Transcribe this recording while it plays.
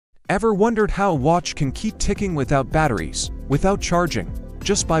Ever wondered how a watch can keep ticking without batteries, without charging,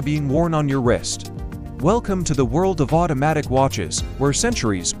 just by being worn on your wrist? Welcome to the world of automatic watches, where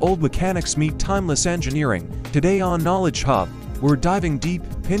centuries-old mechanics meet timeless engineering. Today on Knowledge Hub, we're diving deep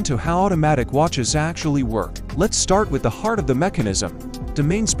into how automatic watches actually work. Let's start with the heart of the mechanism, the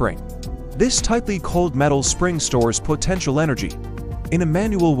mainspring. This tightly coiled metal spring stores potential energy. In a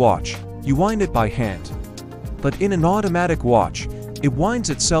manual watch, you wind it by hand. But in an automatic watch, it winds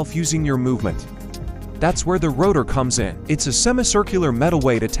itself using your movement. That's where the rotor comes in. It's a semicircular metal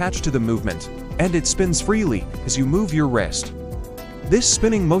weight attached to the movement, and it spins freely as you move your wrist. This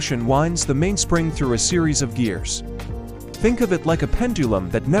spinning motion winds the mainspring through a series of gears. Think of it like a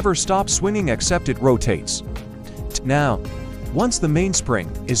pendulum that never stops swinging except it rotates. Now, once the mainspring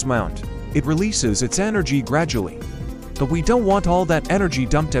is wound, it releases its energy gradually. But we don't want all that energy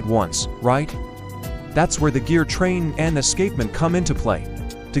dumped at once, right? That's where the gear train and escapement come into play.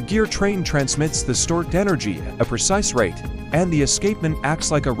 The gear train transmits the stored energy at a precise rate, and the escapement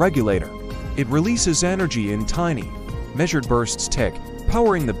acts like a regulator. It releases energy in tiny, measured bursts tick,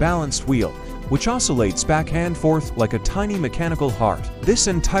 powering the balanced wheel, which oscillates back and forth like a tiny mechanical heart. This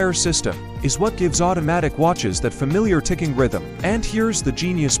entire system is what gives automatic watches that familiar ticking rhythm. And here's the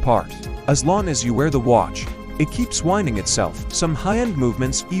genius part. As long as you wear the watch, it keeps winding itself. Some high-end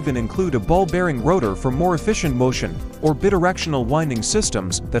movements even include a ball-bearing rotor for more efficient motion, or bidirectional winding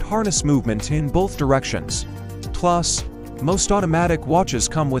systems that harness movement in both directions. Plus, most automatic watches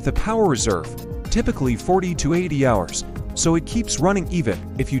come with a power reserve, typically 40 to 80 hours, so it keeps running even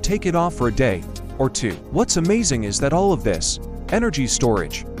if you take it off for a day or two. What's amazing is that all of this energy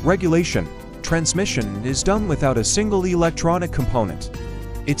storage, regulation, transmission is done without a single electronic component.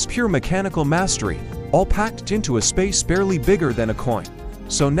 It's pure mechanical mastery, all packed into a space barely bigger than a coin.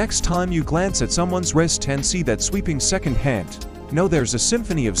 So next time you glance at someone's wrist and see that sweeping second hand, know there's a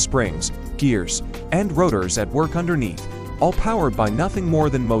symphony of springs, gears, and rotors at work underneath, all powered by nothing more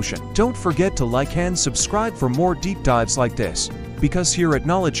than motion. Don't forget to like and subscribe for more deep dives like this, because here at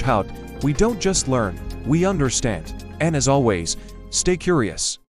Knowledge Hub, we don't just learn, we understand. And as always, stay curious.